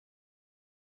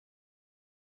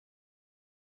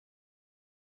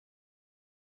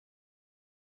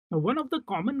Now, one of the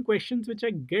common questions which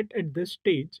I get at this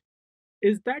stage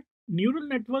is that neural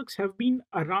networks have been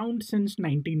around since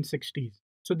 1960s.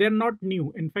 So they're not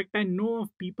new. In fact, I know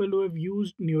of people who have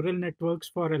used neural networks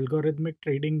for algorithmic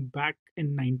trading back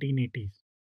in 1980s.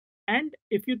 And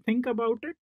if you think about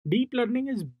it, deep learning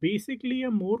is basically a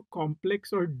more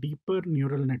complex or deeper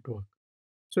neural network.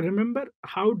 So remember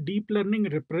how deep learning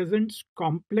represents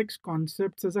complex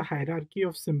concepts as a hierarchy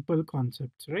of simple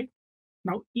concepts, right?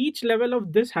 Now, each level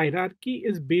of this hierarchy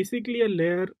is basically a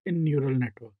layer in neural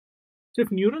network. So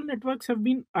if neural networks have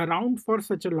been around for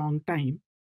such a long time,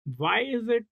 why is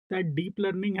it that deep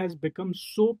learning has become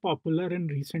so popular in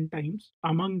recent times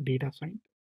among data scientists?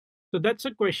 So that's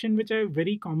a question which I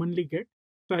very commonly get.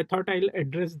 So I thought I'll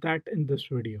address that in this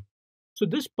video. So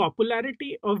this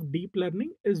popularity of deep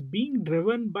learning is being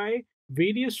driven by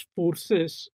various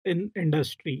forces in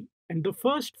industry. And the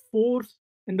first force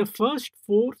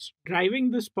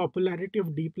driving this popularity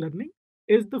of deep learning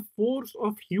is the force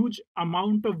of huge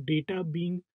amount of data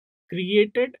being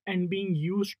created and being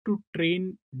used to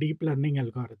train deep learning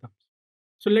algorithms.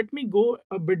 So let me go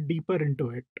a bit deeper into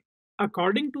it.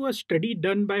 According to a study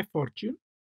done by Fortune,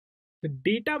 the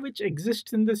data which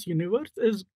exists in this universe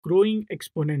is growing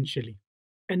exponentially.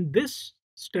 And this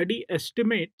study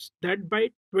estimates that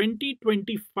by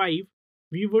 2025,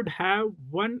 we would have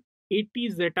 180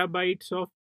 zettabytes of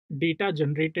data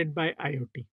generated by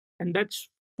IoT. And that's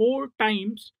four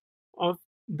times of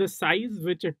the size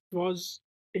which it was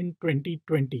in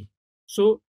 2020.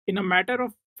 So, in a matter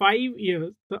of 5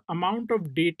 years, the amount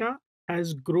of data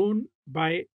has grown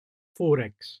by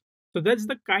 4x. So that's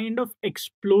the kind of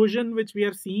explosion which we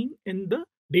are seeing in the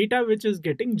data which is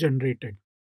getting generated.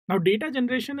 Now, data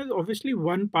generation is obviously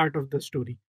one part of the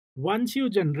story. Once you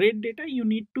generate data, you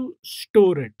need to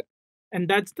store it. And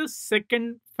that's the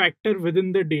second factor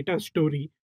within the data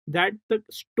story, that the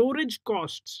storage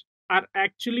costs are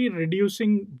actually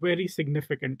reducing very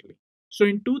significantly. So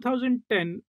in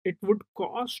 2010, it would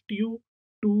cost you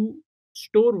to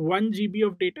store 1 GB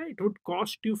of data, it would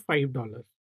cost you $5.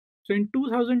 So in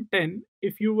 2010,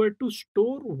 if you were to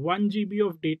store 1 GB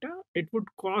of data, it would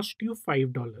cost you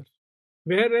 $5.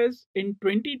 Whereas in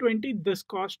 2020, this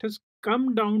cost has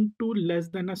come down to less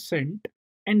than a cent,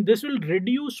 and this will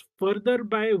reduce further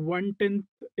by one tenth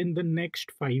in the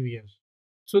next 5 years.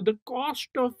 So the cost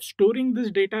of storing this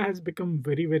data has become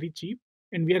very, very cheap,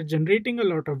 and we are generating a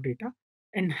lot of data.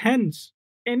 And hence,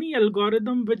 any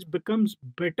algorithm which becomes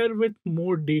better with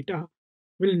more data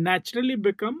will naturally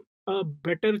become a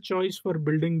better choice for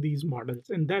building these models.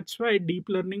 And that's why deep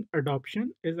learning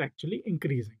adoption is actually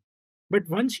increasing. But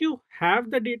once you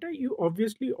have the data, you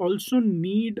obviously also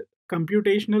need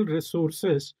computational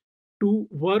resources to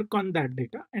work on that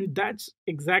data. And that's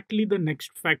exactly the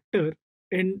next factor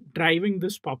in driving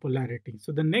this popularity.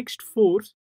 So, the next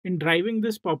force in driving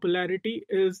this popularity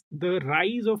is the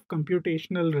rise of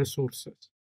computational resources.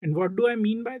 And what do I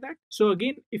mean by that? So,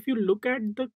 again, if you look at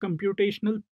the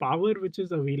computational power which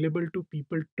is available to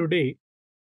people today,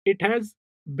 it has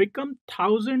become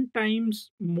 1,000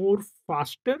 times more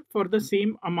faster for the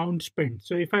same amount spent.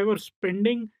 So if I were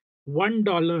spending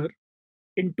 $1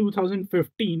 in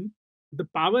 2015, the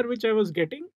power which I was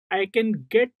getting, I can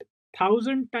get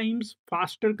 1,000 times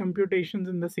faster computations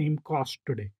in the same cost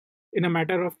today in a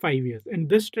matter of 5 years. And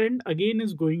this trend again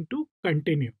is going to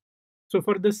continue. So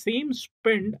for the same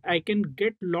spend, I can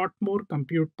get lot more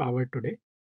compute power today.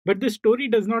 But the story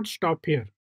does not stop here.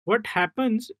 What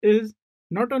happens is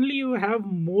not only you have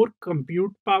more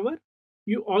compute power,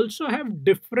 you also have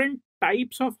different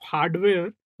types of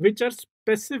hardware which are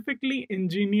specifically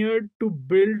engineered to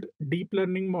build deep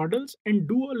learning models and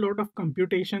do a lot of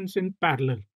computations in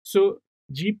parallel. So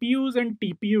GPUs and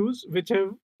TPUs, which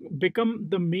have become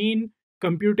the main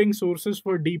computing sources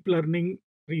for deep learning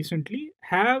recently,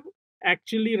 have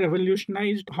actually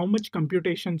revolutionized how much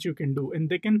computations you can do, and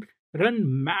they can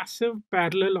run massive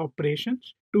parallel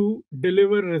operations to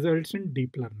deliver results in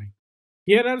deep learning.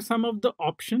 Here are some of the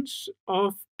options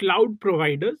of cloud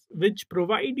providers which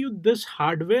provide you this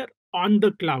hardware on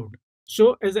the cloud.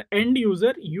 So, as an end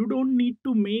user, you don't need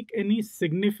to make any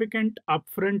significant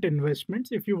upfront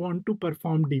investments if you want to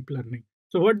perform deep learning.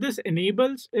 So, what this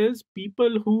enables is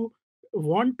people who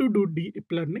want to do deep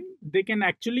learning, they can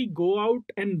actually go out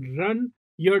and run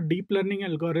your deep learning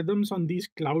algorithms on these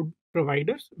cloud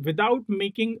providers without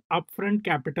making upfront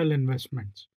capital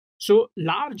investments. So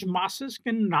large masses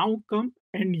can now come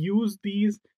and use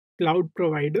these cloud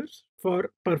providers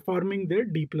for performing their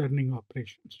deep learning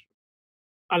operations.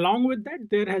 Along with that,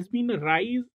 there has been a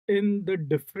rise in the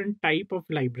different type of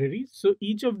libraries. So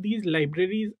each of these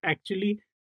libraries actually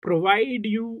provide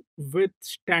you with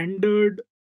standard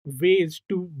ways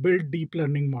to build deep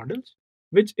learning models,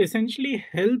 which essentially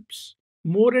helps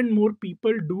more and more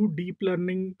people do deep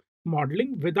learning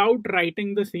modeling without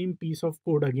writing the same piece of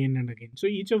code again and again. So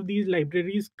each of these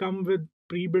libraries come with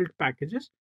pre-built packages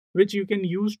which you can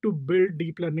use to build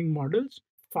deep learning models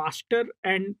faster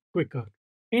and quicker.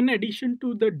 In addition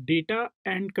to the data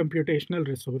and computational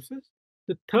resources,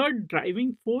 the third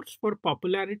driving force for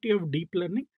popularity of deep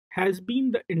learning has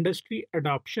been the industry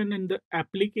adoption and the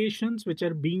applications which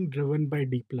are being driven by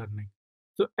deep learning.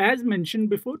 So as mentioned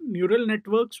before, neural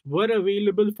networks were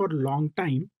available for a long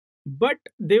time, but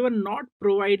they were not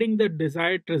providing the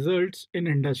desired results in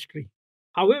industry.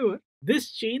 However,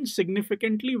 this changed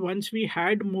significantly once we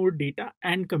had more data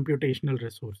and computational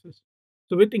resources.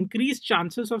 So, with increased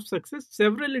chances of success,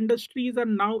 several industries are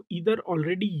now either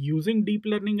already using deep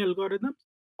learning algorithms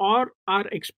or are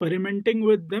experimenting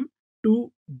with them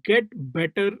to get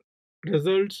better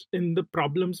results in the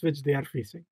problems which they are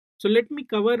facing. So, let me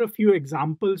cover a few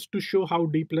examples to show how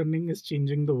deep learning is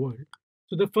changing the world.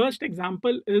 So, the first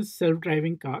example is self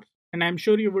driving cars, and I'm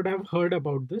sure you would have heard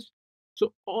about this.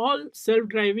 So, all self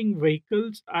driving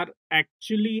vehicles are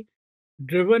actually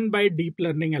driven by deep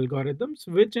learning algorithms,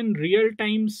 which in real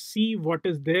time see what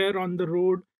is there on the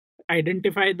road,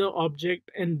 identify the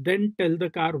object, and then tell the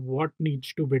car what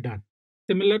needs to be done.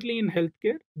 Similarly, in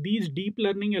healthcare, these deep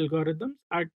learning algorithms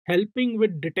are helping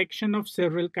with detection of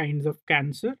several kinds of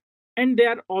cancer, and they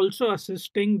are also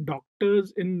assisting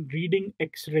doctors in reading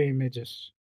X-ray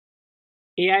images.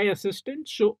 AI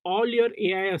assistants. So all your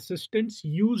AI assistants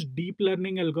use deep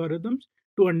learning algorithms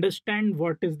to understand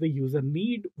what is the user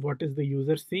need, what is the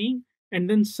user saying, and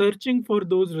then searching for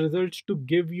those results to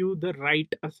give you the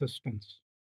right assistance.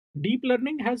 Deep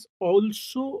learning has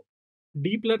also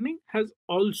deep learning has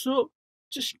also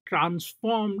just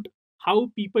transformed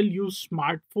how people use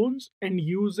smartphones and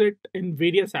use it in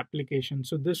various applications.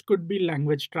 So this could be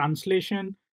language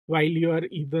translation while you are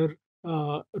either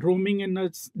roaming in a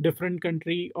different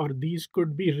country, or these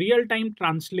could be real time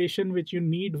translation which you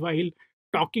need while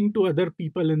talking to other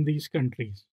people in these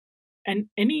countries. And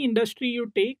any industry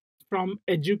you take, from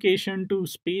education to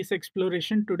space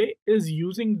exploration today, is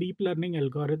using deep learning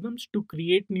algorithms to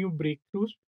create new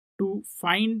breakthroughs, to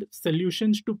find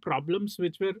solutions to problems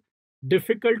which were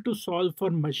difficult to solve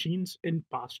for machines in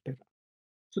past era.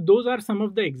 So those are some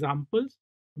of the examples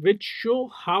which show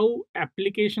how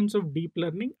applications of deep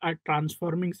learning are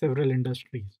transforming several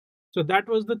industries. So that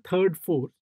was the third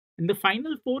force. And the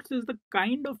final force is the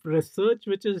kind of research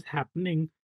which is happening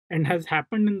and has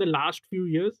happened in the last few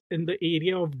years in the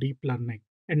area of deep learning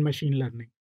and machine learning.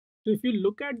 So if you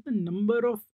look at the number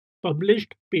of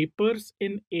published papers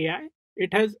in AI,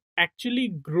 it has actually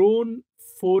grown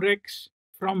 4x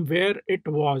from where it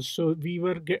was. So we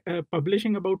were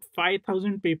publishing about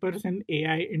 5,000 papers in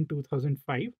AI in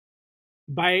 2005.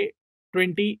 By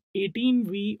 2018,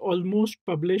 we almost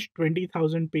published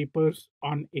 20,000 papers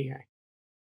on AI.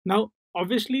 Now,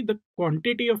 obviously, the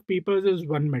quantity of papers is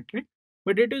one metric,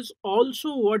 but it is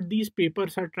also what these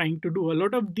papers are trying to do. A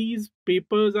lot of these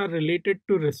papers are related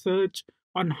to research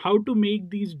on how to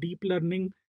make these deep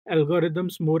learning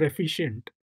algorithms more efficient.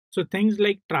 So, things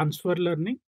like transfer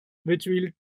learning, which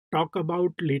we'll talk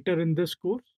about later in this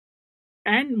course,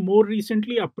 and more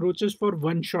recently, approaches for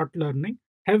one shot learning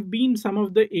have been some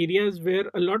of the areas where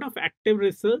a lot of active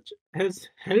research has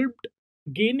helped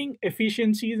gaining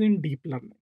efficiencies in deep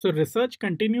learning. So, research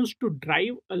continues to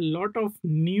drive a lot of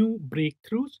new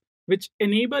breakthroughs which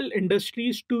enable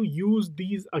industries to use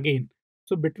these again.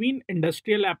 So, between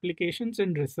industrial applications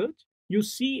and research, you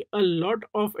see a lot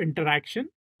of interaction,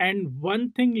 and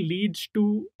one thing leads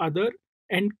to other,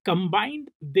 and combined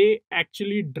they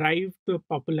actually drive the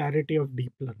popularity of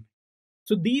deep learning.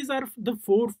 So these are the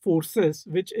four forces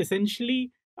which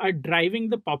essentially are driving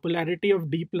the popularity of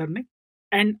deep learning,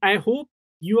 and I hope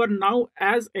you are now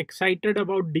as excited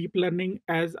about deep learning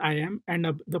as I am,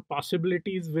 and the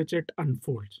possibilities which it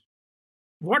unfolds.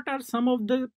 What are some of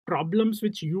the problems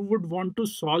which you would want to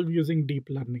solve using deep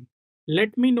learning?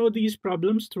 Let me know these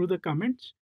problems through the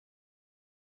comments.